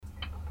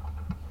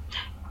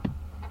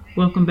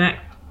Welcome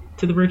back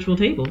to the virtual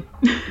table.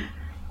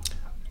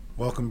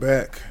 Welcome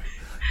back.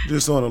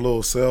 Just on a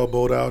little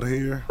sailboat out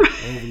here,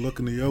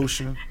 overlooking the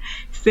ocean.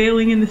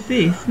 Sailing in the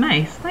sea. It's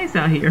nice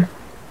out here.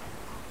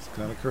 It's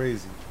kind of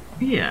crazy.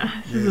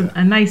 Yeah, this is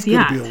a nice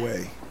yacht. It's good to be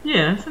away.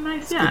 Yeah, it's a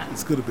nice yacht.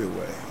 It's good to be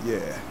away.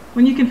 Yeah.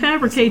 When you can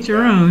fabricate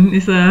your own,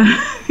 it's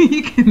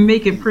you can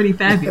make it pretty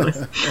fabulous.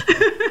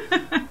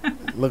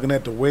 Looking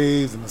at the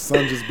waves and the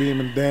sun just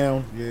beaming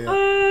down. Yeah.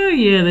 Oh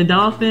yeah, the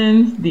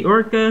dolphins, the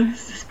orca.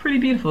 It's pretty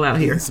beautiful out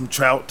here. Some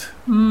trout.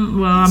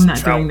 Well, I'm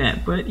not doing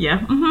that, but yeah.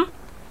 Mm-hmm.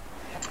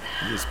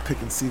 Just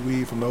picking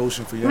seaweed from the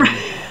ocean for you.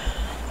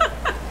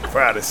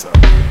 Fry this up.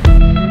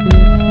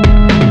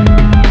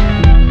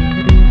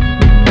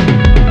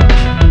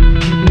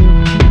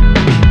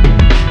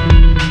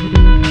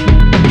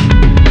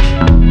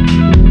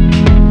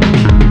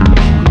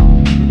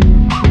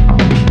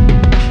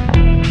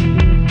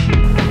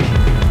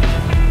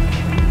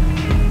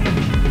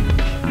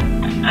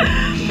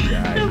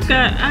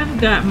 I've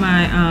got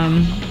my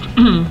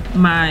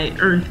my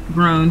earth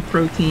grown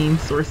protein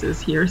sources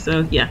here,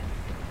 so yeah,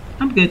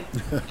 I'm good.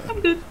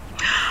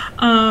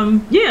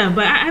 Yeah,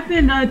 but I've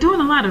been doing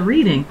a lot of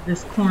reading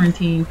this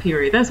quarantine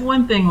period. That's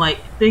one thing. Like,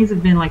 things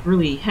have been like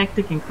really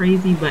hectic and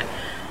crazy, but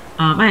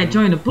I had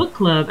joined a book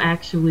club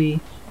actually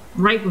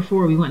right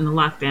before we went into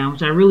lockdown,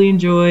 which I really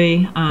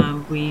enjoy.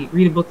 We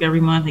read a book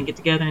every month and get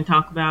together and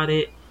talk about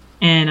it,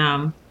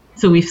 and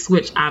so we've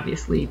switched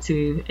obviously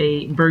to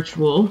a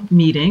virtual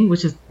meeting,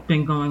 which has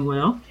been going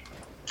well.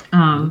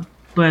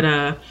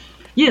 But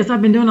yes,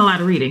 I've been doing a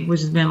lot of reading,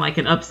 which has been like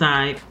an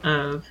upside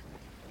of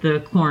the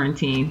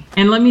quarantine.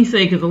 And let me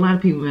say, because a lot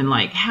of people have been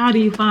like, how do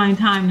you find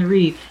time to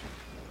read?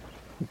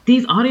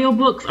 These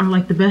audiobooks are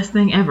like the best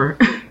thing ever.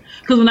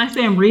 Because when I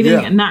say I'm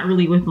reading, not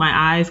really with my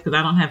eyes, because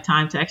I don't have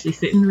time to actually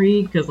sit and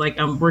read, because like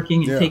I'm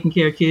working and taking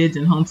care of kids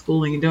and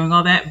homeschooling and doing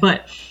all that.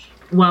 But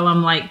while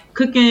I'm like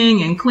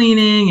cooking and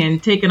cleaning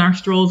and taking our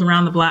strolls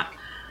around the block,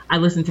 I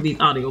listen to these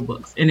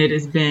audiobooks, and it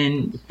has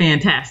been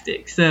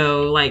fantastic.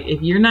 So like,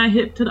 if you're not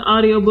hip to the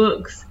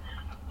audiobooks,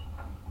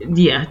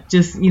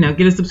 just,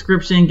 get a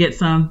subscription, get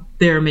some.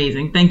 They're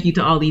amazing. Thank you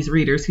to all these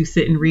readers who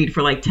sit and read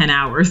for like 10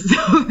 hours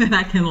so that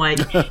I can like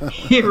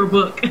hear a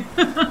book.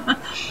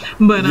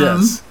 But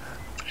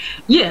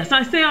yes,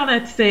 I say all that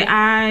to say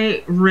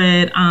I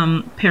read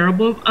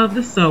Parable of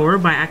the Sower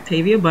by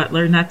Octavia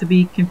Butler, not to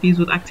be confused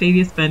with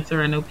Octavia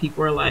Spencer. I know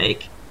people are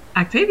like,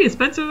 Octavia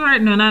Spencer,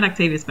 right? No, not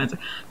Octavia Spencer.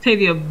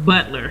 Octavia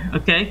Butler,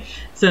 okay?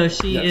 So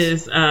she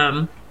is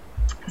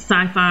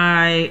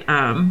sci-fi,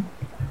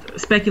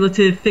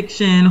 speculative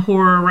fiction,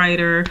 horror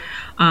writer,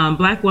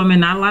 Black woman.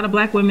 Not a lot of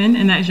Black women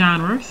in that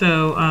genre.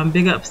 So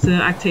big ups to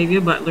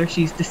Octavia Butler.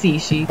 She's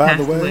deceased. She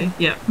passed away.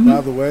 Yep. By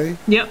the way,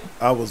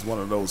 I was one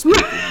of those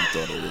people who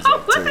thought it was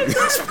Octavia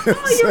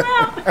Spencer.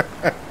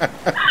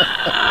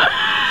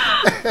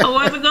 I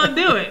wasn't gonna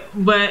do it,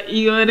 but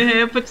you went ahead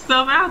and put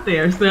yourself out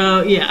there.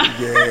 So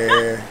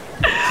yeah.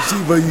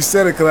 But you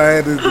said it because I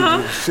had this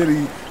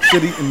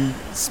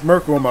shitty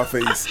smirk on my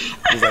face.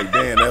 It was like,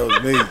 damn, that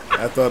was me.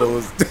 I thought it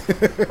was.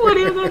 What are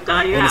you gonna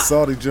call you on out? The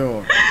salty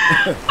John.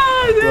 I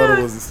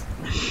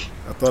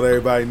thought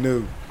everybody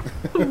knew.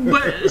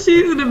 But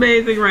she's an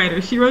amazing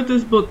writer. She wrote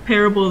this book,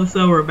 Parable of the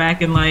Sower,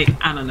 back in like,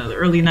 I don't know, the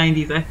early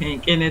 90s, I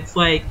think. And it's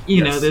like,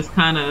 this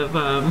kind of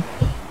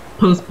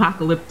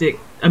post-apocalyptic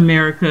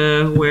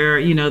America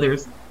where,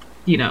 there's,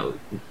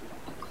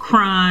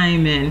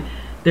 crime, and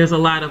there's a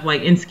lot of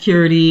like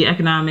insecurity,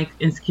 economic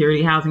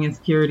insecurity, housing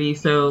insecurity.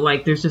 So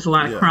like there's just a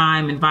lot of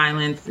crime and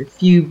violence. A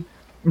few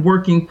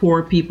working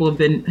poor people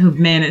who've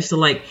managed to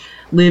like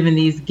live in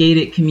these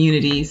gated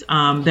communities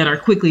that are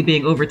quickly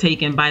being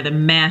overtaken by the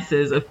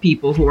masses of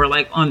people who are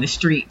like on the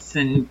streets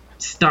and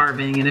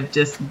starving and have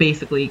just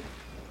basically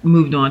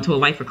moved on to a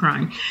life of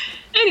crime.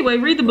 Anyway,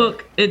 read the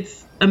book.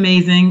 It's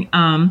amazing.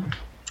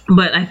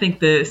 But I think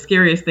the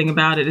scariest thing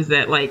about it is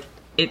that like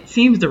it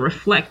seems to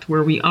reflect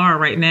where we are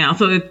right now.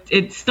 So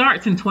it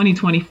starts in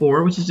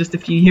 2024, which is just a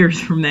few years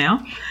from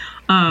now.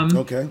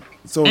 Okay.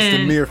 So it's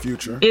the near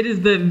future. It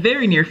is the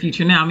very near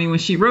future now. I mean, when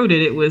she wrote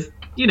it, it was,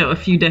 a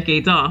few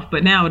decades off,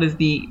 but now it is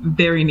the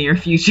very near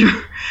future.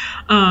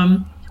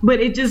 But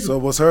it just... So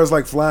was hers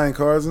like flying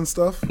cars and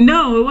stuff?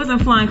 No, it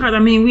wasn't flying cars. I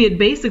mean, we had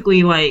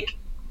basically like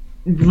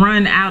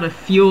run out of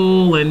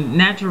fuel, and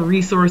natural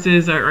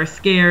resources are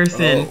scarce.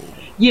 And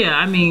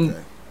I mean,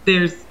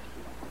 there's...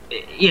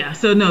 Yeah,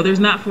 so no,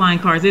 there's not flying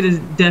cars. It is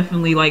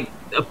definitely like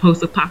a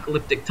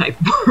post-apocalyptic type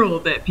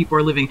world that people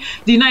are living.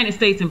 The United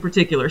States in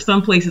particular,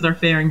 some places are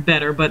faring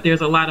better, but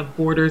there's a lot of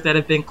borders that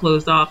have been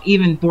closed off.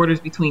 Even borders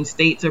between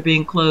states are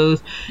being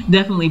closed.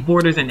 Definitely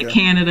borders into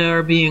Canada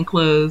are being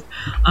closed.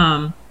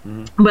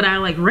 But I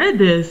like read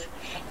this,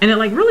 and it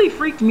like really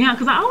freaked me out,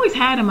 because I always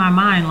had in my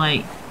mind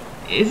like,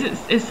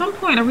 at some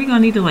point, are we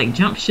gonna need to like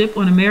jump ship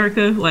on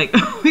America? Like,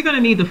 are we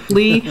gonna need to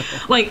flee?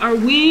 Like, are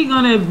we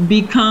gonna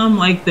become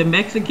like the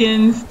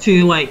Mexicans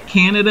to like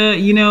Canada?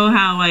 You know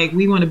how like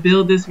we want to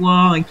build this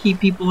wall and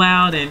keep people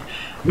out, and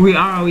we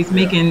are always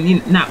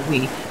making, not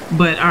we,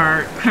 but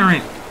our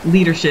current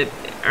leadership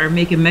are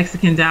making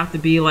Mexicans out to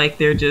be like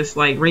they're just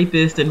like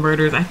rapists and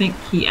murderers. I think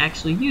he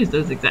actually used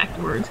those exact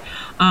words.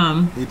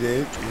 He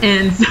did. Yeah.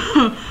 And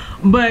so,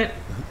 but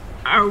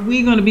are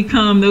we going to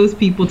become those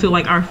people to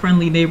like our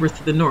friendly neighbors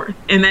to the north?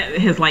 And that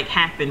has like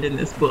happened in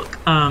this book,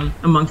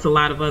 amongst a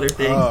lot of other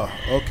things. Oh,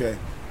 okay.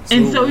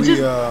 And so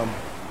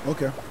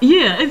okay.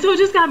 Yeah, and so it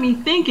just got me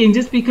thinking,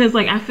 just because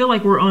like I feel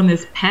like we're on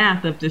this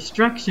path of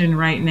destruction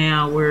right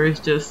now, where it's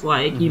just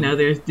like, you know,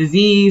 there's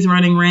disease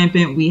running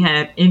rampant, we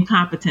have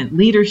incompetent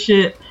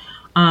leadership,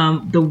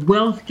 the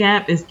wealth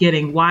gap is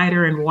getting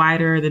wider and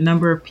wider, the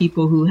number of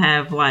people who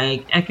have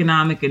like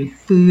economic and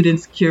food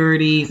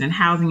insecurities and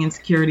housing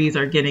insecurities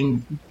are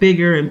getting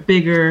bigger and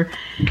bigger.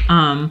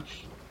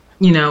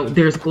 You know,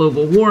 there's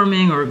global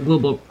warming or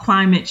global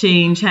climate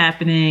change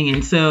happening,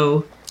 and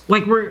so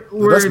like we're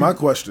that's my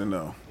question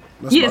though.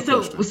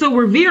 So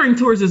we're veering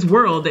towards this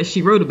world that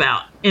she wrote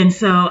about. And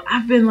so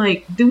I've been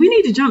like, do we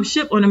need to jump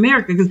ship on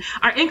America? Because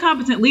our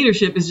incompetent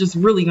leadership is just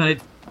really going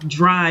to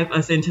drive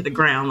us into the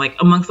ground. Like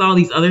amongst all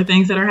these other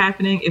things that are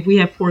happening, if we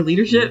have poor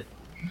leadership,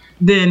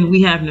 then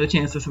we have no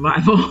chance of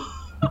survival.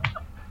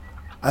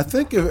 I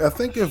think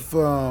if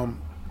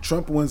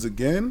Trump wins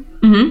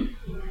again,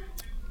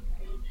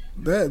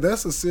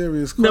 that's a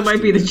serious question. That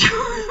might be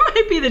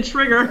the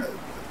trigger.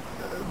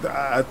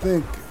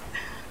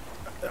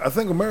 I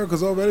think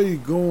America's already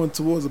going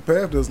towards a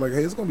path that's like,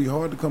 hey, it's going to be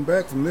hard to come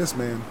back from this,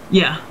 man.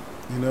 Yeah.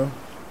 You know?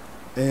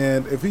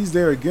 And if he's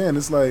there again,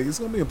 it's like, it's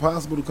going to be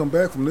impossible to come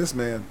back from this,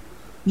 man.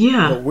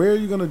 Yeah. But where are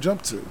you going to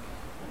jump to?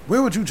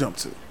 Where would you jump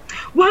to?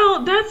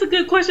 Well, that's a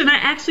good question. I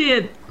actually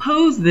had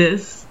posed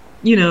this,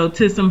 you know,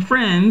 to some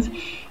friends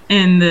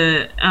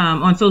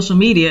on social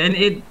media, and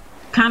it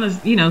kind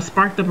of, you know,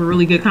 sparked up a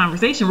really good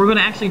conversation. We're going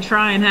to actually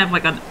try and have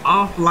like an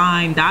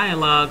offline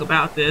dialogue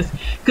about this,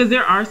 because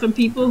there are some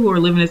people who are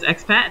living as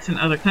expats in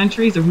other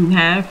countries, or who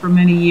have for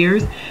many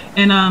years,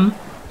 and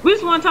we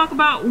just want to talk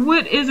about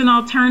what is an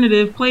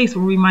alternative place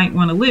where we might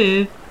want to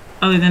live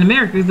other than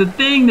America. Because the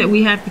thing that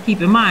we have to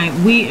keep in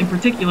mind, we in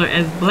particular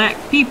as Black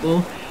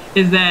people,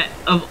 is that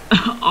of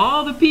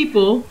all the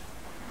people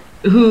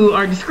who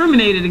are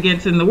discriminated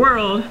against in the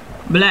world,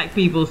 Black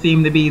people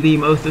seem to be the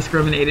most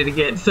discriminated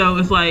against. So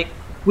it's like,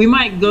 we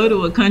might go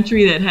to a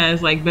country that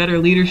has like better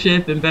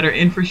leadership and better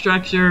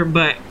infrastructure,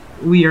 but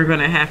we are going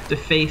to have to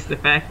face the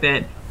fact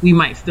that we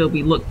might still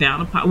be looked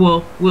down upon.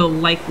 Well, we'll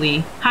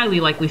highly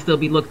likely still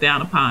be looked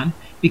down upon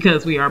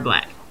because we are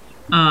Black.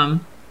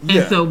 And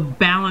so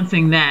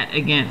balancing that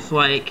against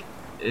like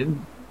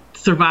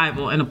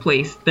survival in a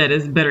place that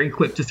is better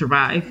equipped to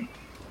survive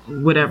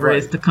whatever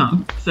is to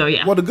come. So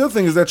yeah. Well, the good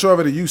thing is that you're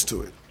already used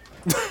to it.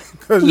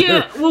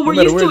 Yeah, well, we're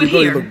used to it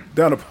here. You look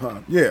down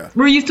upon. Yeah,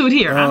 we're used to it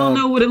here. I don't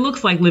know what it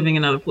looks like living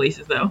in other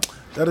places, though.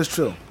 That is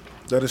true.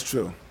 That is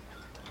true.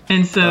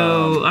 And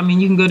so, I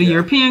mean, you can go to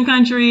European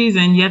countries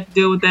and you have to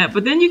deal with that.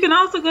 But then you can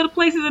also go to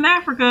places in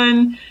Africa.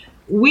 And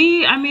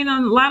in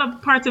a lot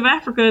of parts of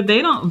Africa,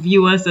 they don't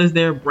view us as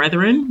their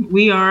brethren.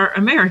 We are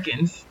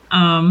Americans. We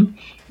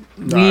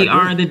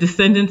are the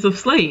descendants of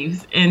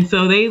slaves. And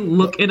so they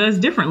look at us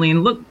differently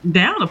and look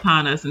down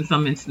upon us in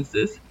some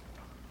instances.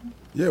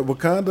 Yeah,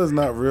 Wakanda's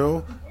not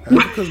real.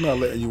 Africa's not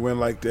letting you win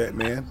like that,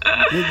 man.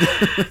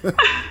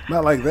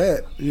 Not like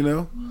that, you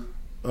know?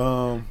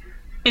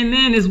 And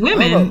then as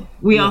women,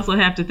 we also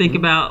have to think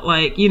about,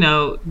 like, you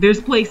know,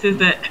 there's places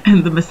that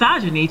the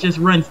misogyny just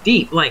runs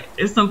deep. Like,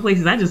 there's some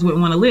places I just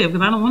wouldn't want to live,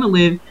 because I don't want to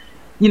live,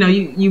 you know,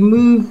 you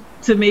move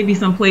to maybe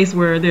some place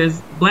where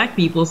there's Black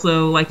people,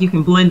 so, like, you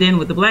can blend in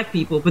with the Black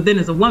people. But then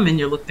as a woman,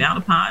 you're looked down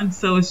upon.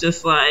 So it's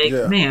just like,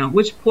 man,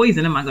 which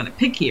poison am I going to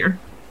pick here?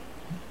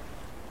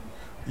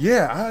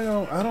 Yeah,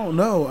 I don't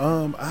know.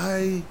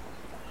 I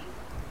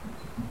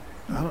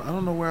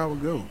don't know where I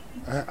would go.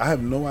 I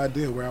have no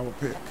idea where I would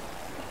pick.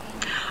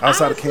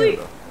 Outside Honestly, of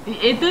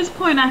Canada. At this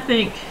point, I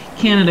think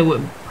Canada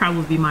would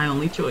probably be my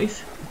only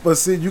choice. But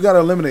see, you got to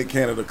eliminate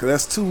Canada, because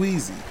that's too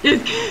easy. You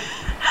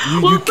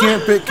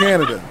can't pick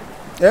Canada.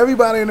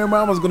 Everybody and their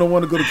mama's going to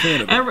want to go to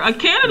Canada.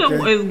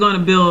 Canada is going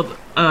to build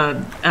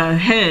a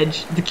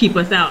hedge to keep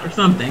us out or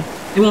something.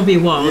 It won't be a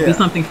wall. It'll be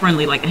something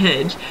friendly like a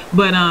hedge.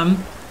 But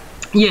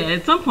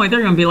at some point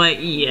they're going to be like,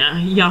 yeah,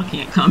 y'all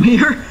can't come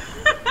here.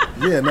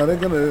 No,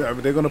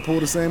 they're gonna pull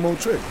the same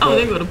old trick. Oh,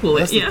 they're going to pull it.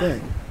 That's the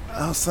thing.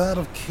 Outside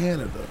of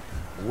Canada,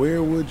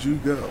 where would you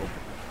go?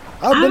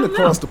 I've been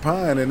across the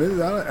pond,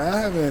 and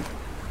I haven't.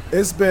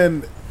 It's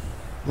been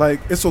like,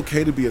 it's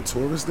okay to be a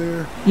tourist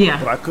there. Yeah.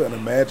 But I couldn't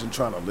imagine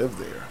trying to live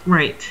there.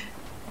 Right.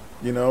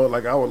 You know,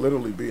 like I would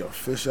literally be a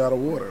fish out of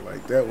water.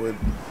 Like that would.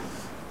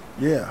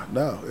 Yeah,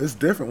 no, it's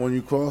different when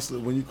you cross the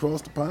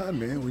pond,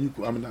 man.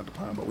 Not the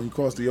pond, but when you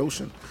cross the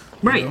ocean.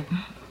 Right.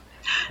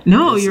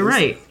 No, you're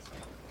right.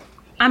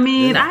 I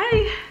mean,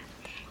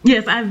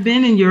 I've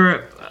been in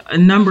Europe a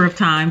number of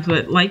times,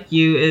 but like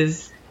you,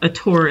 as a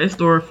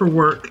tourist or for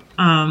work.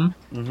 I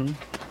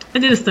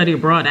did a study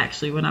abroad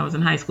actually when I was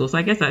in high school, so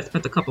I guess I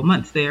spent a couple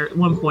months there at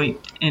one point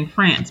in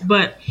France.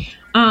 But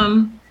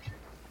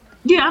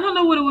Yeah, I don't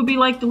know what it would be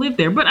like to live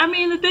there. But I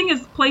mean, the thing is,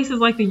 places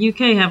like the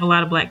UK have a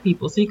lot of black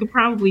people. So you could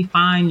probably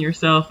find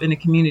yourself in a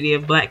community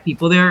of black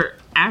people. They're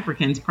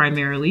Africans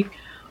primarily.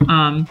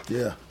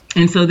 Yeah.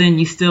 And so then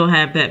you still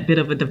have that bit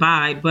of a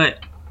divide.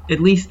 But at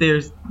least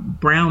there's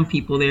brown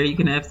people there you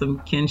can have some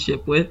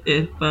kinship with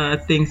if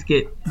things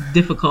get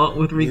difficult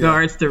with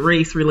regards to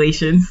race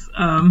relations.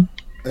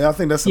 Yeah, I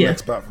think that's the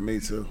next spot for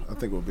me, too. I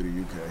think it will be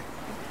the UK.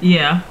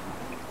 Yeah.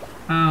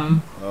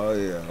 Oh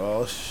yeah!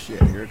 Oh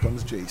shit! Here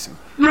comes Jason.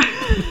 But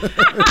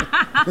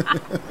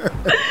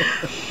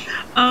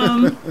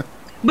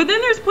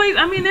then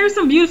there's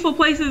some beautiful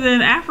places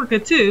in Africa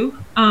too.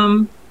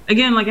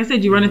 Again, like I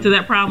said, you run into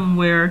that problem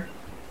where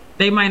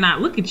they might not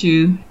look at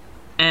you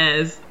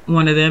as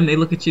one of them. They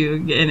look at you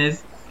again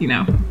as,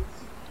 an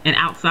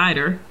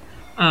outsider.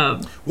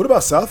 What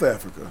about South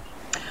Africa?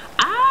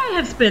 I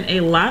have spent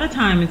a lot of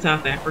time in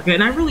South Africa,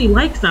 and I really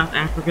like South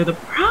Africa. The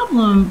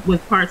problem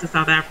with parts of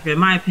South Africa, in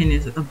my opinion,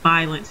 is that the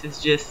violence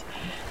is just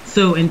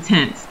so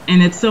intense.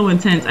 And it's so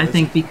intense, I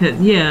think,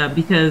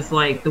 because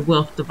like the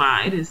wealth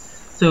divide is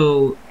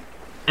so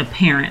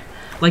apparent.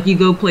 Like you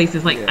go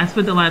places like I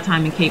spent a lot of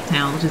time in Cape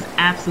Town, which is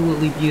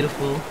absolutely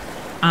beautiful.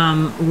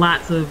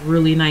 Lots of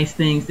really nice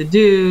things to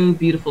do,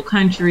 beautiful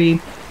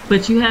country.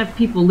 But you have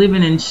people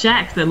living in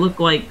shacks that look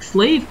like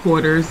slave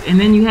quarters, and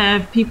then you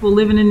have people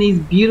living in these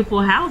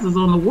beautiful houses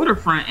on the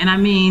waterfront. And I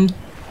mean,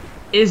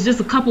 it's just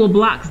a couple of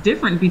blocks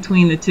different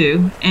between the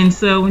two. And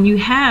so when you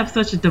have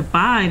such a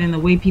divide in the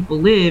way people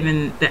live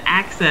and the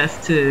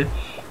access to,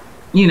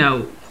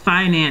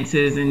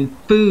 finances and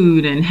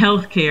food and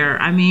healthcare,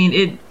 I mean,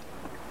 it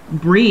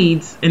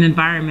breeds an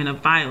environment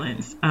of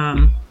violence,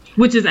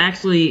 which is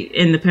actually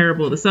in the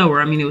parable of the sower.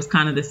 I mean, it was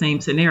kind of the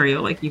same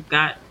scenario. Like you've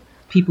got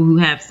people who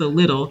have so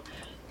little,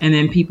 and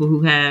then some people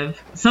who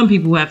have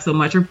so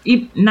much, or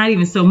not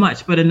even so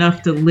much, but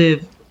enough to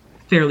live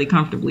fairly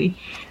comfortably.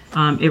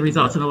 It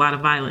results in a lot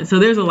of violence. So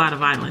there's a lot of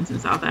violence in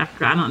South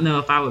Africa. I don't know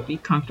if I would be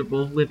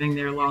comfortable living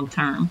there long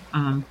term.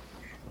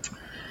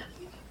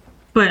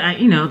 But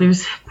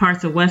there's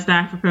parts of West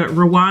Africa.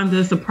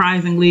 Rwanda,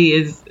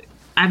 surprisingly,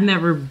 I've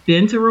never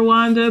been to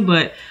Rwanda,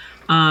 but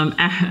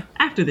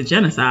after the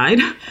genocide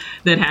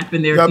that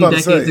happened there a few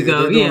decades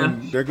ago.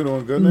 They're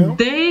doing good now?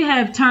 They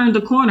have turned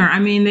the corner. I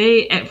mean,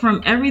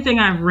 from everything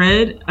I've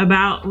read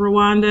about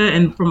Rwanda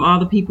and from all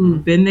the people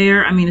who've been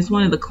there, I mean, it's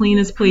one of the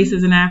cleanest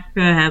places in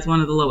Africa, has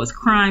one of the lowest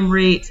crime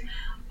rates.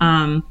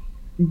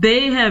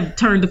 They have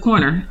turned the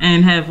corner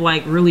and have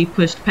really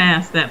pushed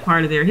past that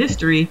part of their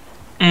history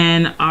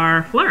and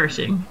are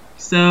flourishing.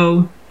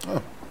 So,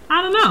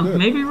 I don't know.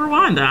 Maybe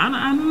Rwanda.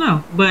 I don't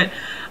know. But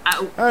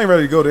I ain't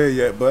ready to go there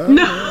yet, but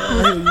no.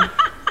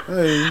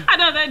 I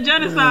know that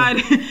genocide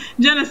is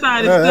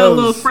still a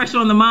little fresh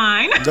on the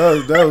mind. That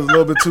was a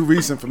little bit too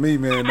recent for me,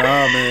 man. Nah,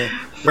 man.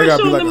 They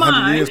gotta be like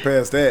 100 years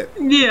past that.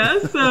 Yeah,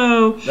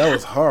 so that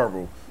was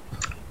horrible.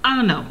 I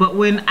don't know, but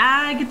when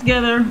I get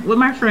together with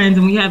my friends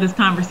and we have this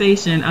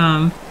conversation,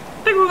 I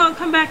think we're gonna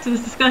come back to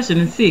this discussion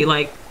and see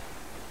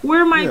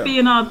where might be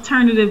an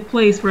alternative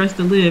place for us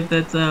to live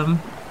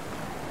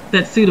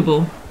that's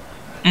suitable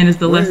and is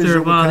the lesser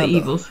of all the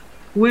evils.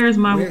 Where's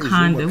my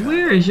Wakanda?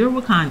 Where is your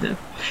Wakanda?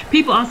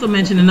 People also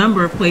mention a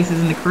number of places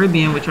in the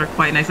Caribbean which are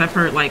quite nice. I've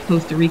heard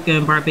Costa Rica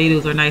and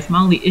Barbados are nice.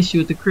 My only issue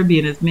with the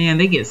Caribbean is, man,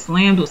 they get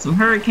slammed with some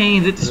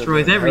hurricanes. It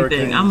destroys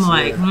everything. I'm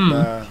like,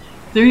 is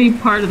there any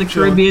part of the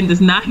Caribbean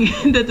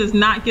that does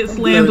not get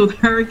slammed with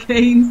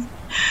hurricanes?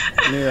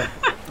 Yeah,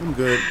 I'm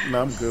good.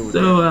 No, I'm good with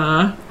that.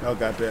 Y'all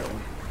got that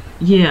one.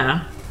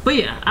 Yeah, but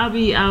yeah,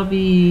 I'll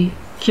be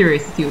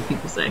curious to see what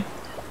people say.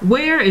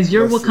 Where is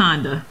your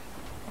Wakanda?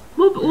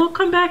 We'll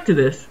come back to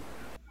this.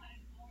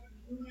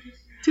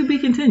 To be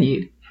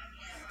continued.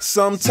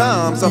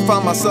 Sometimes I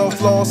find myself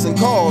lost in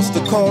calls.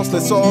 The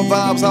costless all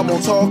vibes, I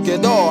won't talk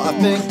at all. I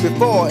think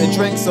before and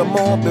drink some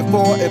more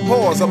before it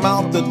pours. I'm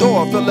out the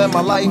door, feeling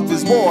my life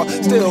is war.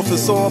 Still feel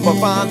sore, but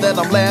find that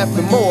I'm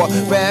laughing more.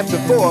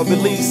 Rapping for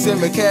release and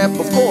recap,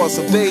 of course,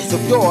 of days of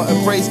yore.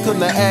 Embrace,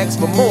 couldn't have asked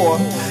for more.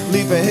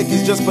 Leaving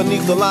hickeys just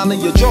beneath the line of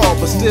your jaw,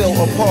 but still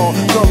appalled.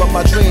 Call up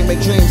my dream,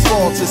 make dreams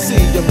fall to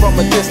see you from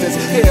a distance.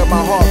 Hear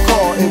my heart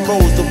call, it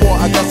goes to war.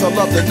 I guess I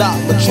love to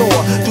not mature.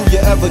 Do you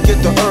ever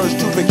get the urge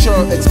to picture?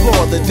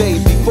 Explore the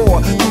day before.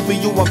 You be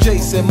you, I'm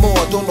Jason Moore.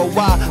 Don't know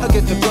why I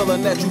get the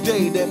feeling that you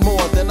dated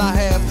more than I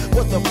have.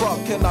 What the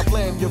fuck can I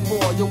blame you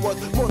for? You're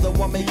worth more than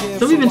one may give.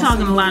 So we've been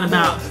talking a lot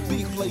about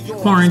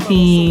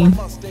quarantine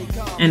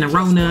and the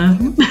Rona.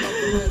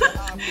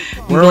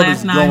 The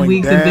last 9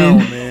 weeks have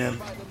been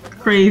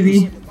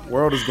crazy.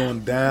 World is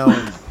going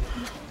down.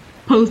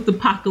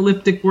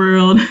 Post-apocalyptic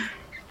world.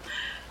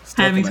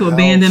 Having to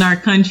abandon our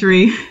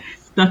country.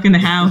 Stuck in the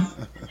house.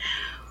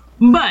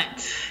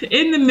 But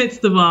in the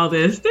midst of all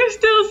this, there's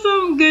still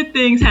some good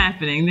things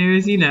happening.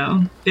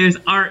 There's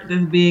art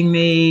that's being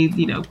made.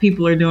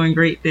 People are doing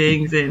great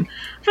things, and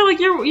I feel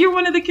like you're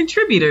one of the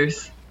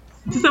contributors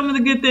to some of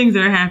the good things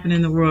that are happening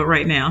in the world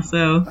right now.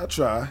 So I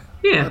try.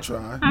 Yeah, I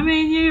try. I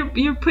mean,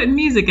 you're putting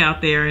music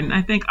out there, and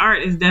I think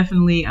art is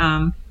definitely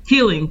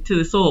healing to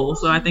the soul.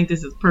 So I think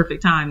this is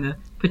perfect time to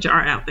put your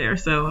art out there.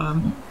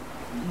 So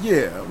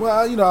yeah,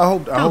 well, you know, I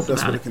hope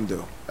that's what it can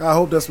do. I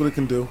hope that's what it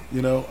can do.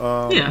 You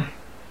know, yeah,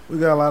 we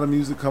got a lot of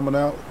music coming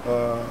out.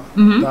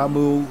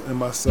 Damu and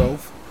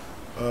myself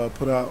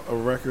put out a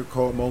record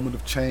called Moment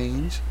of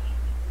Change.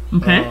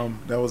 Okay.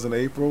 That was in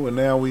April, and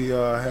now we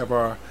have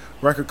our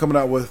record coming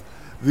out with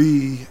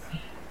the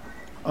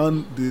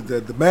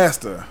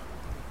master,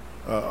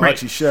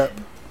 Archie Shepp.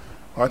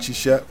 Archie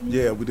Shepp,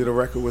 yeah, we did a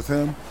record with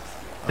him.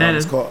 That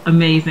is called,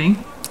 amazing.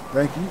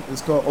 Thank you.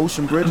 It's called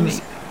Ocean Bridges,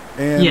 amazing.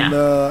 And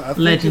I think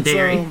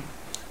legendary.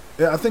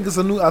 I think it's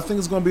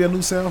going to be a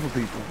new sound for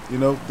people. You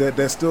know,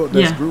 that's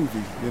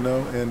groovy. You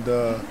know, and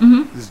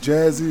it's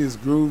jazzy, it's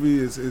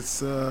groovy,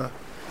 it's I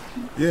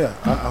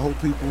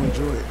hope people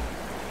enjoy it.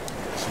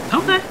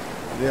 Okay.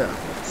 Yeah.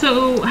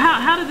 So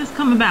how did this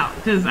come about?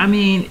 Because I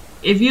mean,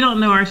 if you don't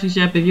know Archie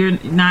Shepp, if you're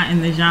not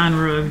in the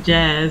genre of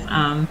jazz,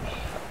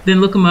 then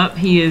look him up.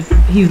 He's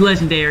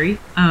legendary.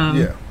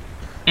 Yeah.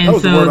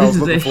 And so this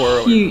is a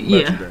huge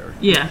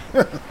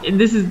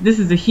this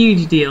is a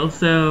huge deal.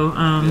 So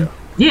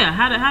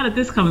how did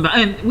this come about?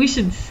 And we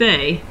should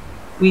say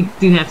we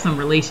do have some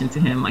relation to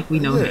him, like we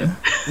know him.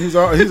 He's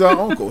our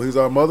uncle. He's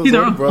our mother's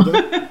older brother.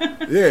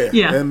 Yeah.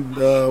 Yeah. And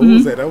what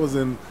was that? That was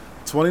in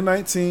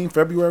 2019,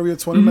 February of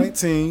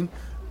 2019.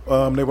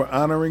 They were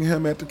honoring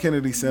him at the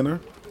Kennedy Center,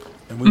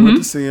 and we went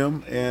to see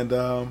him. And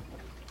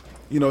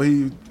you know,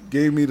 he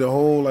gave me the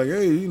whole like,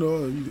 hey, you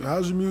know,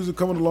 how's your music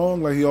coming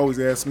along? Like he always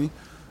asked me.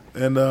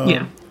 And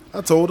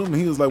I told him,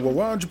 he was like, well,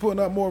 why aren't you putting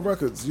out more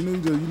records?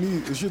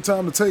 It's your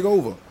time to take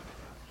over.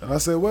 And I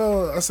said,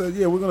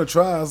 yeah, we're going to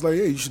try. I was like,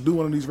 hey, you should do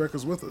one of these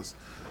records with us.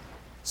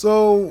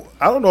 So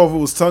I don't know if it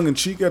was tongue in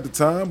cheek at the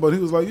time, but he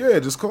was like, yeah,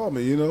 just call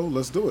me, you know,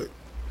 let's do it.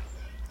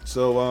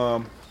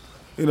 So,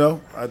 you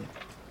know, I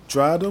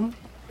tried them,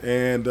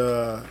 and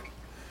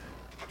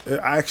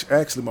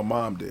actually my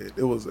mom did.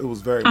 It was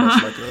very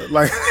much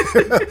like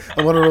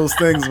one of those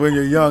things when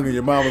you're young and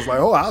your mom was like,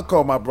 oh, I'll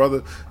call my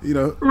brother, you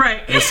know.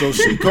 Right. And so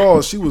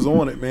she was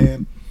on it,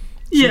 man.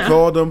 She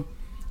called him,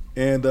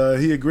 and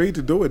he agreed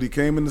to do it. He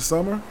came in the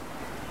summer.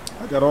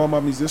 I got all my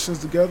musicians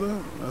together.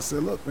 I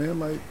said, look, man,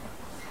 like,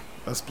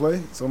 let's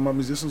play. Some of my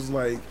musicians was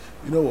like,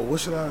 you know what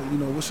should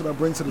I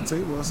bring to the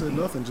table? I said,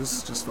 nothing,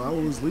 just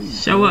follow his lead.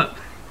 Show up.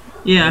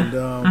 Yeah.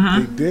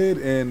 And they did,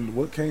 and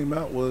what came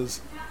out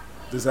was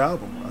this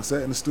album. I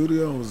sat in the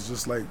studio and was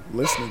just like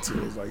listening to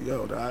it. I was like,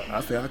 yo,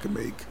 I think I could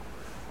make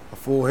a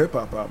full hip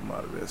hop album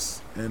out of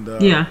this. And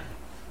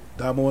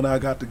Damo and I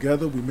got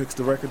together, we mixed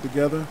the record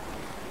together,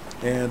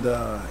 and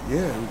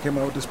we came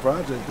out with this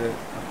project that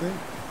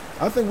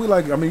I think we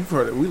like. I mean, you've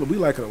heard it. We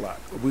like it a lot.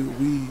 We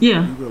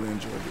really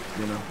enjoyed it,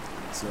 you know.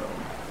 So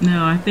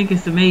no, I think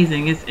it's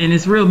amazing.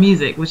 It's real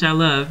music, which I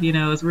love. You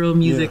know, it's real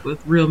music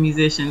with real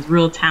musicians,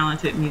 real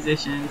talented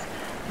musicians.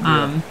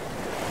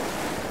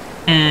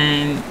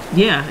 And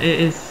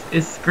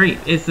it's great.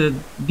 It's a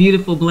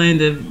beautiful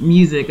blend of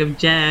music, of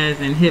jazz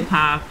and hip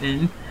hop,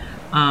 and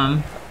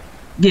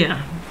the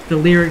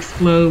lyrics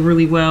flow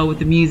really well with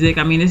the music.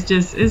 I mean, it's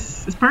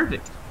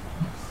perfect.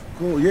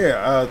 Cool.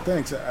 Yeah.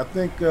 Thanks. I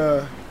think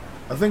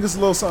it's a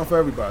little something for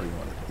everybody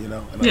on it, you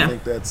know. And I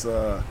think that's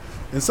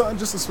and something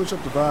just to switch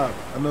up the vibe.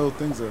 I know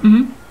things are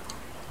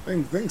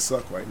things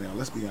suck right now.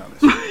 Let's be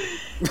honest. You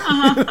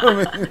know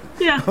what I mean?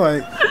 Yeah.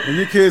 Like when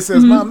your kid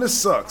says, "Mom, this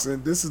sucks,"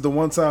 and this is the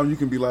one time you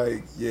can be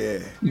like, "Yeah,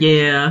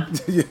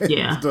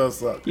 it does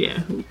suck."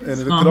 Yeah, and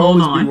it could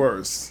always be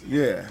worse.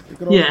 Yeah, it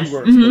could always be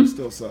worse, but it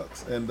still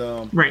sucks. And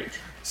right.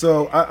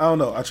 So I don't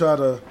know. I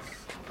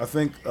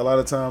think a lot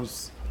of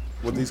times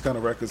with these kind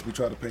of records, we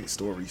try to paint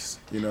stories.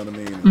 You know what I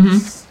mean?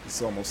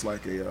 It's almost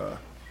like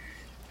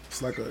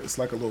it's like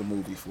a little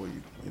movie for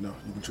you. You know,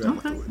 you can travel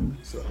through it.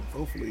 So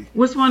hopefully.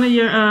 What's one of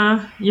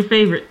your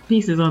favorite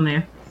pieces on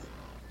there?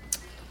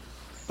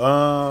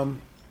 I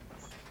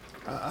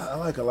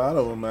like a lot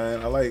of them,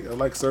 man. I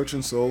like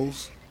Searching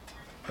Souls.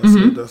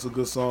 That's a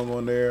good song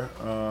on there.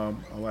 I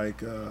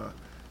like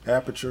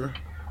Aperture,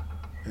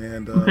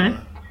 and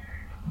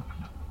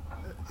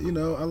you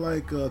know, I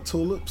like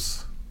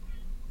Tulips.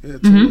 Yeah,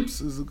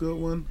 Tulips is a good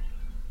one.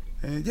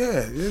 And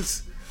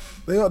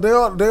they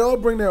all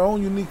bring their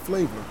own unique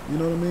flavor. You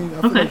know what I mean?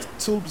 I feel like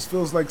Tulips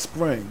feels like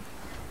spring.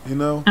 You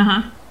know.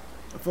 I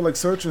feel like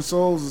Searching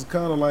Souls is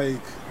kind of like.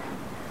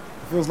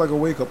 Feels like a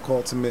wake-up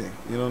call to me.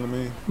 You know what I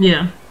mean?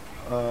 Yeah.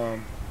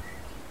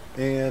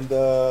 And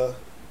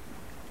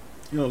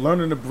you know,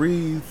 learning to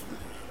breathe,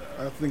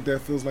 I think that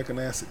feels like an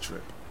acid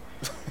trip.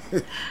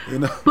 You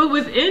know? But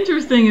what's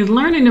interesting is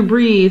learning to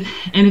breathe,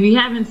 and if you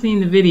haven't seen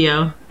the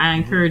video, I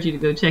encourage you to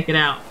go check it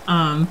out.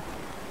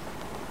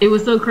 It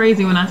was so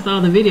crazy when I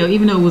saw the video,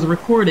 even though it was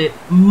recorded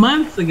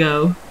months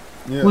ago.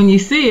 When you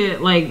see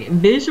it, like,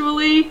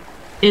 visually,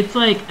 it's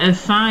like a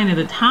sign of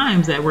the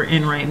times that we're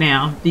in right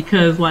now,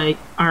 because like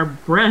our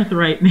breath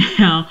right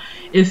now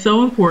is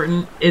so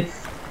important.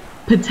 It's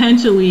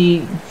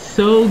potentially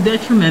so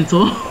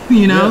detrimental,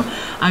 you know?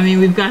 I mean,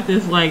 we've got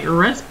this like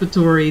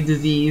respiratory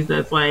disease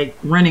that's like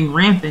running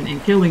rampant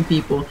and killing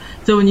people.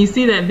 So when you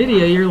see that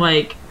video, you're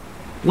like,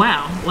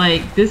 wow,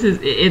 like this is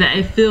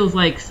it feels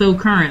like so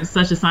current,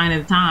 such a sign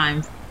of the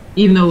times,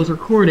 even though it was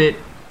recorded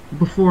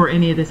before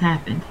any of this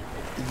happened.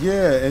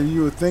 Yeah, and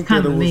you would think it's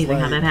kind that of it was amazing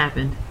like, how that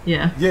happened.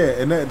 Yeah. Yeah,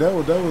 and that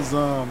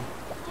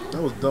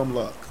was dumb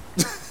luck.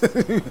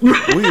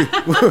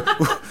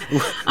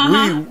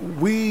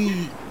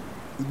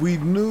 we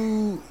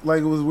knew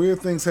like it was weird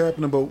things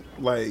happening, but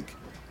like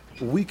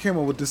we came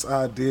up with this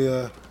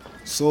idea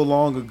so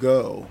long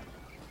ago,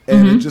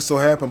 and it just so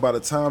happened by the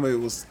time it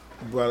was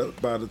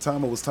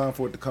time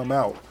for it to come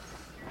out,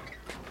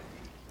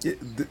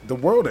 the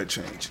world had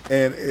changed,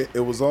 and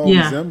it was all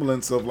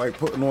resemblance of like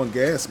putting on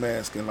gas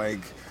mask and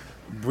like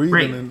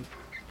breathing, and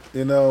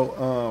you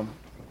know,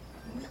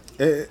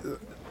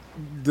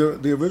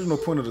 the original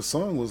point of the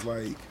song was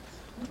like,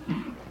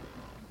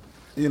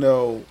 you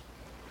know,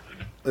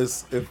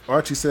 if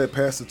Archie said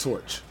pass the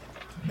torch,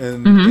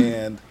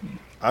 and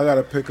I got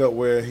to pick up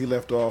where he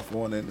left off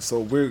on it.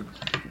 So we're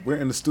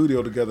in the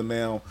studio together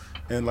now,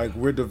 and like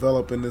we're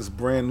developing this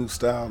brand new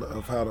style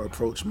of how to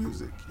approach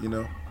music, you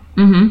know.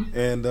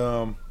 And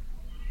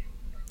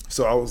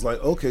so I was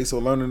like, okay, so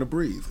learning to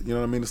breathe, you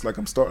know what I mean? It's like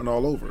I'm starting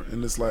all over,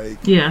 and it's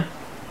like,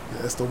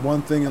 that's the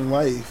one thing in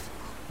life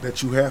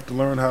that you have to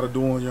learn how to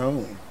do on your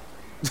own.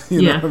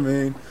 You know what I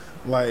mean?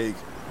 Like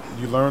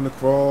you learn to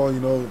crawl,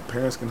 you know,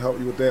 parents can help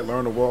you with that.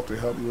 Learn to walk, to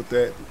help you with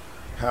that.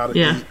 How to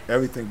eat,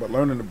 everything, but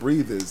learning to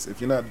breathe is,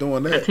 if you're not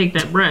doing that, take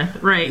that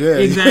breath, right? Yeah,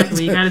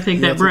 exactly. You got to take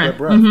that breath.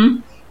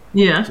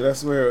 Yeah. So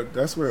that's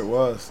where it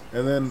was.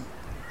 And then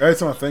every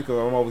time I think of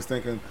it, I'm always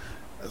thinking,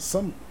 I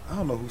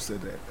don't know who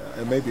said that,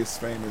 and maybe it's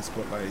famous,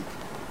 but like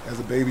as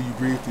a baby you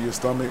breathe through your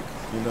stomach,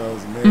 you know,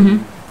 as a man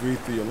you breathe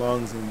through your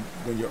lungs, and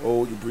when you're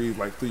old you breathe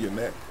like through your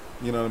neck,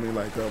 you know what I mean,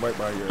 like right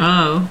by your you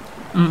know,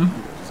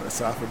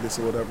 esophagus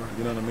or whatever,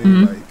 you know what I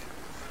mean, like,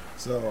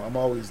 so I'm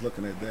always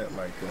looking at that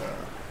like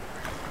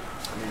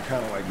I mean,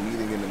 kind of like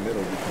meeting in the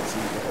middle, because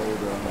he's the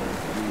older, I'm the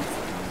youth,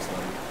 and it's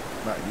like,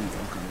 not youth,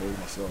 I'm kind of old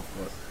myself,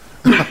 but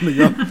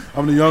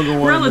I'm the younger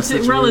one.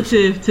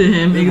 Relative to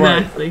him,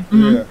 exactly.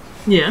 Right.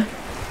 Yeah.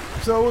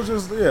 So it was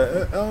just,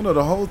 I don't know,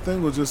 the whole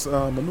thing was just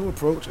a new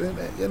approach, and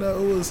you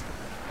know, it was,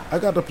 I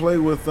got to play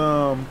with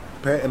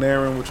Pat and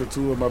Aaron, which are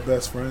two of my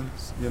best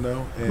friends, you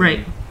know, and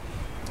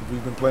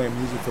we've been playing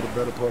music for the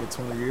better part of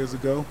 20 years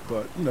ago,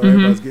 but you know,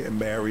 everybody's getting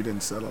married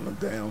and settling them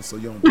down, so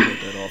you don't do it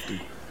that often.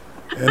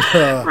 And,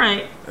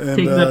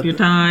 takes up your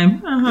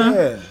time.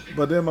 Yeah,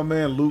 but then my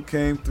man Luke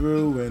came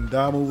through, and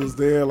Damu was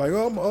there. Like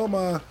all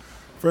my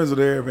friends were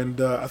there,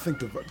 and I think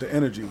the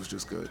energy was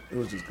just good. It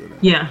was just good.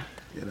 Yeah,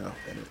 you know,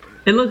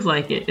 it looks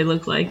like it. It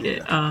looks like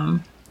it.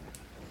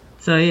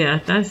 So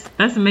yeah,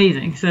 that's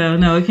amazing. So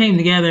no, it came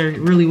together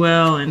really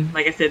well, and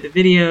like I said,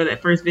 that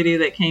first video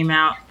that came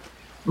out,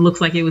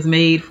 looks like it was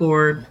made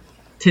for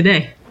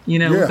today. You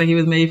know, looks like it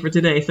was made for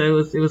today. So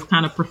it was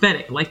kind of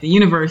prophetic. Like the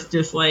universe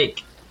just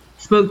like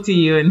spoke to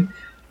you and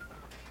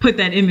put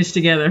that image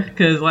together,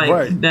 because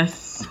like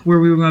that's where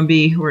we were going to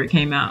be, where it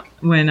came out,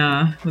 when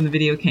the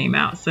video came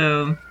out.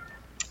 So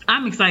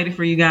I'm excited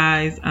for you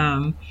guys.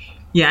 I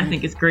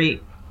think it's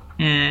great,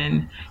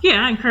 and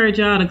I encourage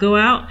y'all to go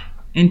out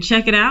and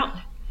check it out,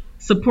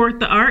 support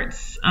the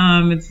arts.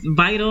 It's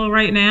vital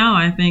right now,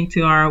 I think,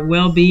 to our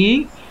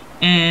well-being,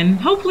 and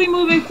hopefully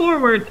moving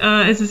forward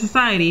as a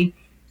society,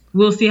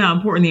 we'll see how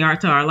important the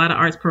arts are. A lot of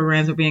arts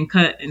programs are being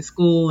cut in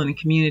school and in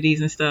communities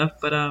and stuff,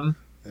 but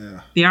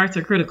the arts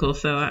are critical.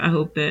 So I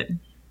hope that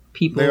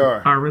people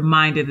are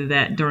reminded of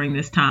that during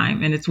this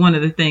time. And it's one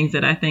of the things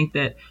that I think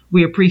that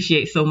we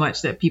appreciate so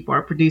much, that people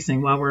are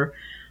producing while we're,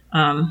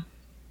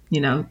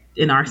 you know,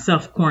 in our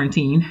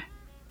self-quarantine.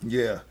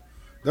 Yeah,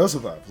 they'll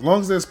survive. As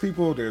long as there's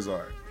people, there's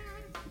art.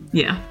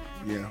 Yeah.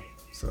 Yeah,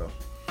 so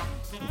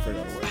we'll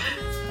figure out a way.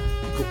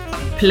 Cool.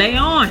 Play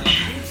on.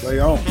 Play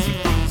on.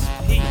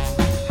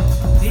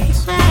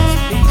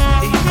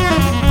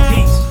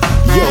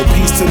 Yo,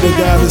 peace to the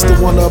guy that's the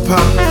one up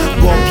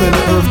high. Go on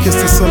planet Earth, kiss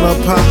the sun up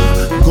high.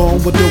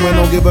 Gone with the wind,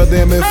 don't give a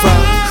damn if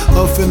I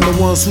offend the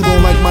ones who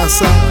don't like my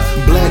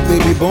side. Black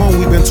baby born,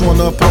 we've been torn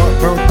apart,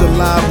 burnt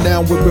alive,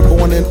 now we're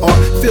reborn in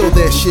art. Feel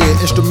that shit,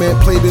 instrument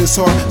play this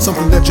hard,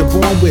 something that you're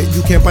born with,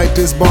 you can't bite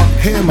this bark.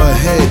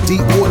 Hammerhead,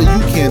 deep water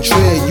you can't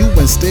tread, you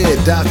instead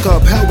dock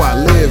up how I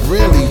live,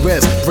 rarely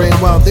rest. Brain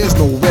wild, there's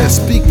no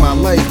rest, speak my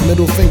life,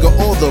 middle finger,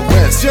 all the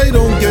rest. Jay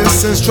don't guess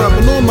since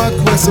traveling on my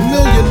quest,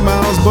 1,000,000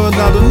 miles, but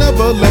not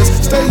nevertheless.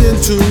 Stay in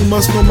tune,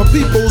 must know my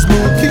people's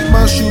mood, keep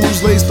my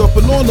shoes laced up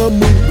and on the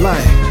move.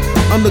 Like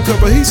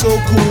undercover, he's so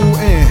cool,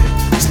 and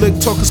slick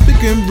talker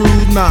speaking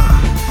rude. Nah,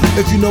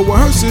 if you know what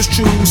hurts is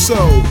true. So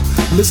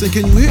listen,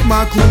 can you hit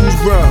my clues,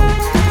 bro?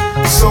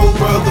 So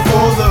brother,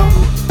 for the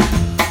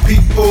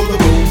people of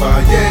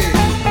Mumbai,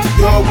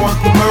 y'all want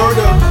the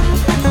murder?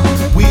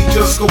 We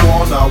just go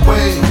on our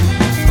way.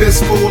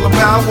 Fistful of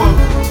power,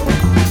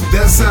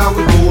 that's how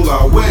we pull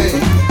our way.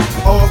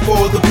 All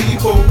for the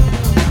people.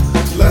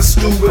 Let's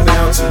do it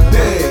now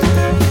today.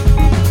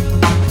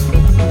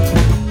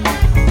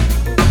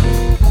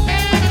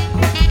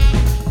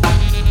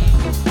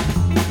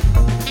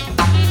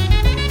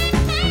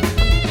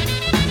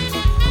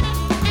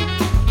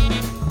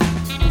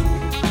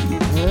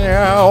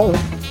 meow.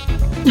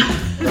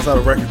 That's how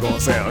the record gonna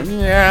sound.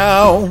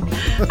 Meow.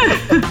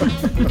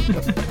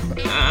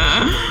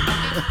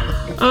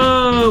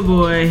 Oh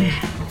boy.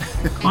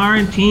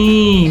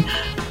 Quarantine.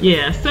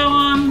 Yeah, so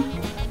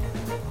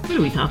what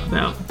do we talk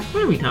about?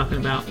 What are we talking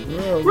about?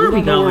 Where are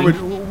we going?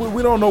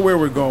 We don't know where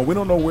we're going. We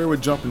don't know where we're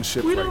jumping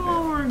ship right now. We don't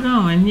know where we're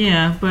going,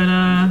 yeah. But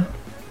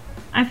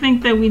I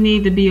think that we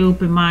need to be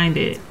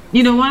open-minded.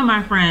 You know, one of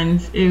my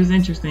friends, it was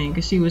interesting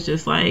because she was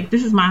just like,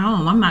 this is my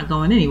home. I'm not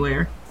going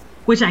anywhere,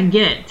 which I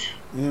get.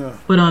 Yeah.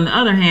 But on the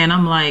other hand,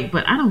 I'm like,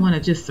 but I don't want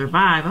to just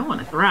survive. I want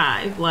to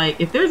thrive. Like,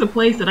 if there's a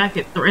place that I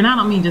could, and I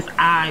don't mean just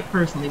I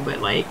personally, but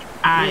like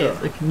I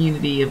as a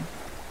community of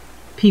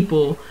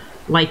people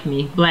like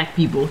me, black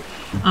people,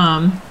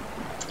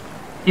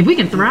 if we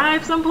can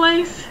thrive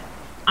someplace,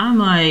 I'm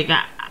like,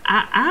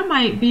 I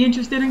might be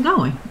interested in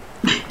going.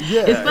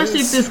 Yeah,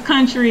 especially if this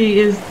country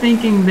is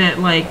thinking that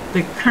like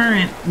the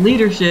current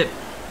leadership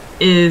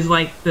is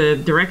like the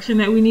direction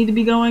that we need to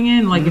be going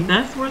in. Like if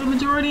that's where the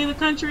majority of the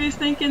country is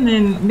thinking,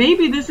 then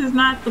maybe this is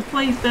not the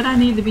place that I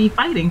need to be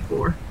fighting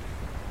for.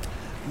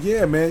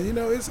 Yeah, man. You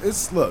know,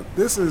 it's look,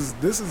 this is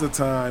a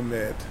time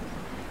that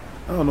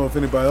I don't know if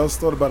anybody else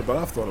thought about it, but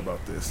I've thought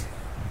about this.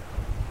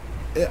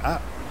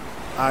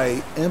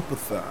 I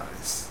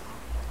empathize,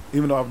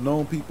 even though I've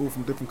known people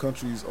from different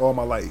countries all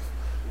my life,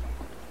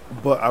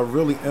 but I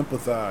really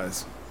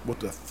empathize with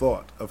the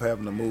thought of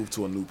having to move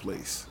to a new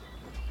place.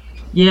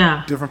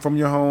 Yeah. Different from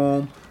your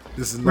home.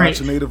 This is not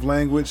your native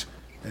language,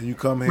 and you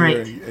come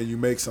here and you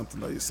make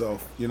something of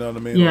yourself. You know what I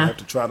mean? Yeah. Or have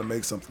to try to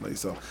make something of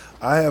yourself.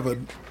 I have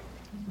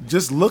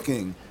just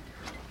looking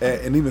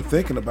at and even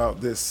thinking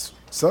about this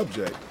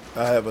subject,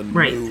 I have a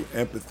new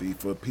empathy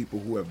for people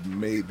who have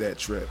made that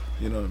trip.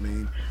 You know what I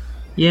mean?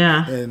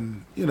 Yeah.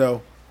 And, you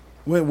know,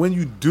 when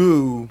you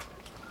do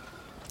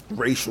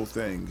racial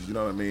things, you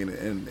know what I mean,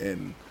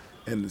 and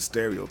the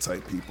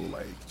stereotype people,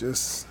 like,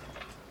 just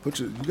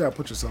you gotta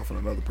put yourself in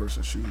another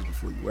person's shoes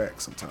before you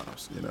act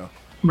sometimes, you know?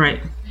 Right.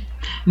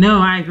 No,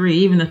 I agree.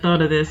 Even the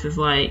thought of this is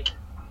like,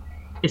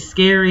 it's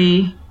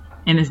scary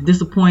and it's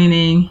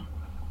disappointing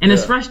and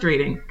it's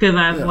frustrating because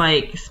I've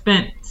like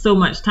spent so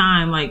much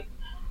time like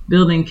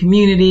building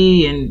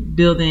community and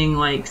building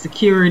like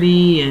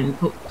security and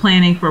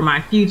planning for my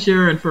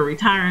future and for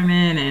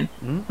retirement, and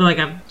feel like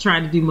I've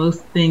tried to do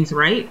most things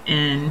right,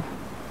 and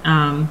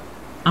I'm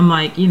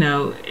like, you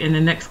know, in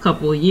the next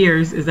couple of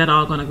years, is that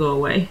all going to go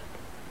away?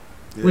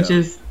 Which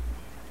is,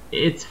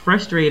 it's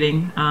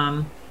frustrating,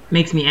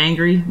 makes me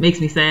angry,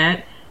 makes me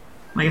sad.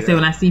 Like I said,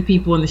 when I see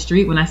people in the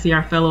street, when I see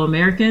our fellow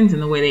Americans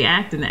and the way they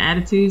act and the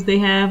attitudes they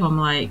have, I'm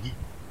like,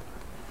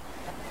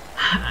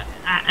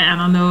 I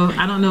don't know.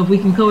 I don't know if we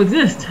can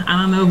coexist. I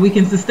don't know if we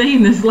can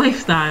sustain this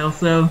lifestyle.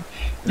 So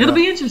it'll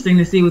be interesting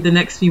to see what the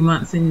next few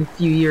months and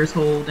few years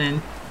hold, and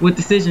what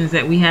decisions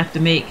that we have to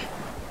make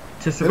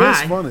to survive.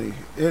 It is funny.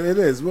 It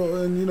is.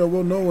 Well, and you know,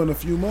 we'll know in a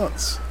few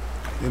months,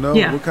 you know,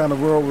 what kind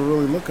of world we're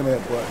really looking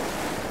at. But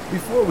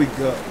before we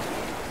go,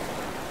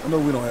 I know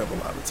we don't have a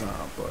lot of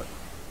time, but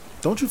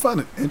don't you find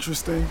it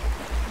interesting?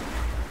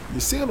 You're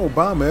seeing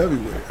Obama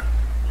everywhere.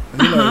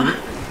 And you're like,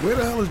 where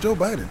the hell is Joe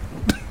Biden?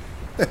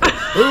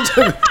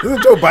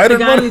 Isn't Joe Biden the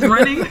guy who's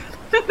running?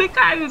 The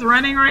guy who's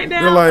running right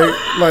now.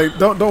 They're like,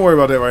 don't worry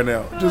about that right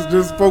now.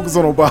 Just focus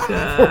on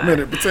Obama for a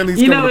minute. Pretend he's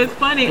it's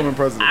funny.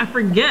 I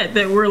forget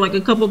that we're like a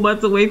couple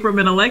months away from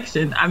an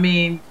election. I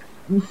mean,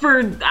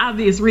 for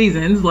obvious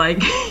reasons,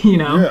 like, you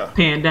know,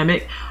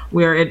 pandemic,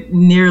 where it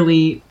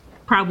nearly,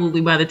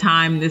 probably by the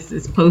time this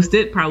is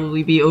posted,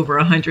 probably be over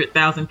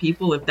 100,000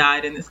 people have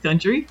died in this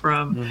country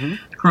from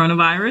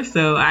coronavirus.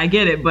 So I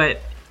get it, but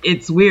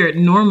it's weird.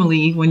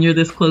 Normally, when you're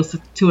this close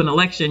to an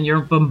election,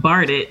 you're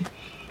bombarded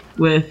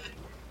with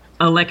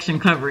election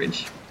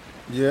coverage.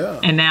 Yeah.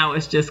 And now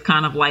it's just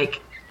kind of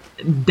like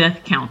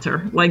death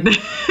counter. Like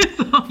that's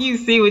all you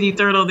see when you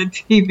turn on the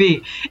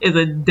TV is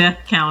a death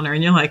counter,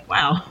 and you're like,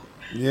 wow.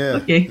 Yeah.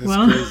 Okay. It's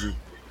crazy.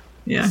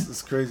 Yeah.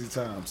 It's crazy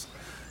times.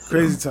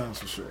 Crazy times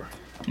for sure.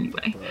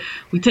 Anyway,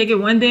 we take it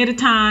one day at a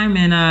time,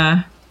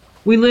 and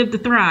we live to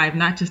thrive,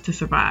 not just to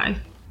survive.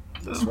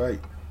 That's right.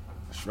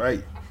 That's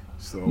right.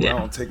 So I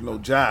don't take no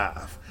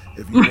jive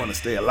if you want to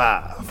stay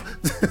alive.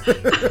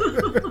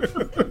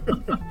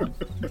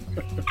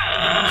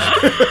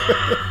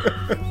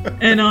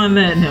 And on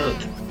that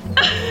note,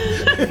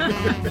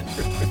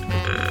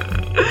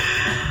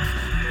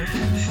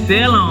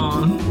 sail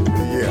on.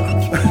 Yeah.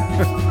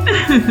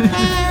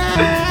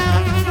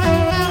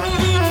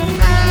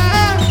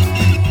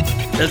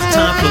 There's a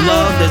time for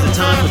love, there's a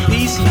time for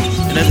peace,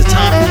 and there's a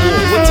time for war.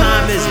 What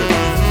time is it?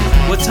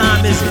 What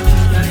time is it?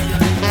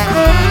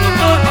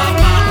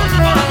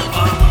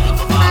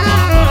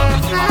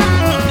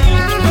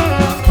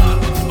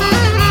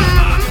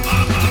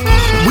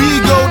 We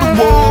go to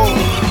war,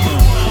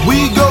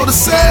 we go to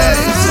say,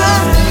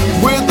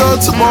 we're the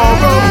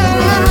tomorrow,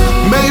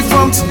 made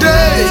from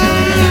today.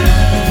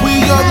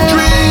 We are the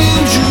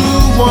dreams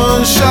you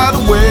one shot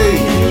away.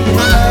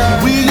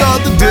 We are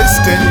the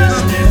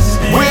distance,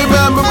 we're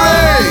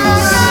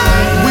memories.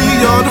 We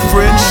are the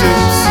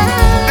friendships,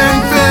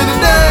 infinity.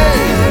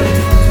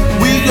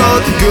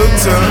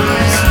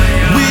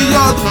 We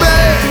are the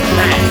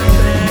band.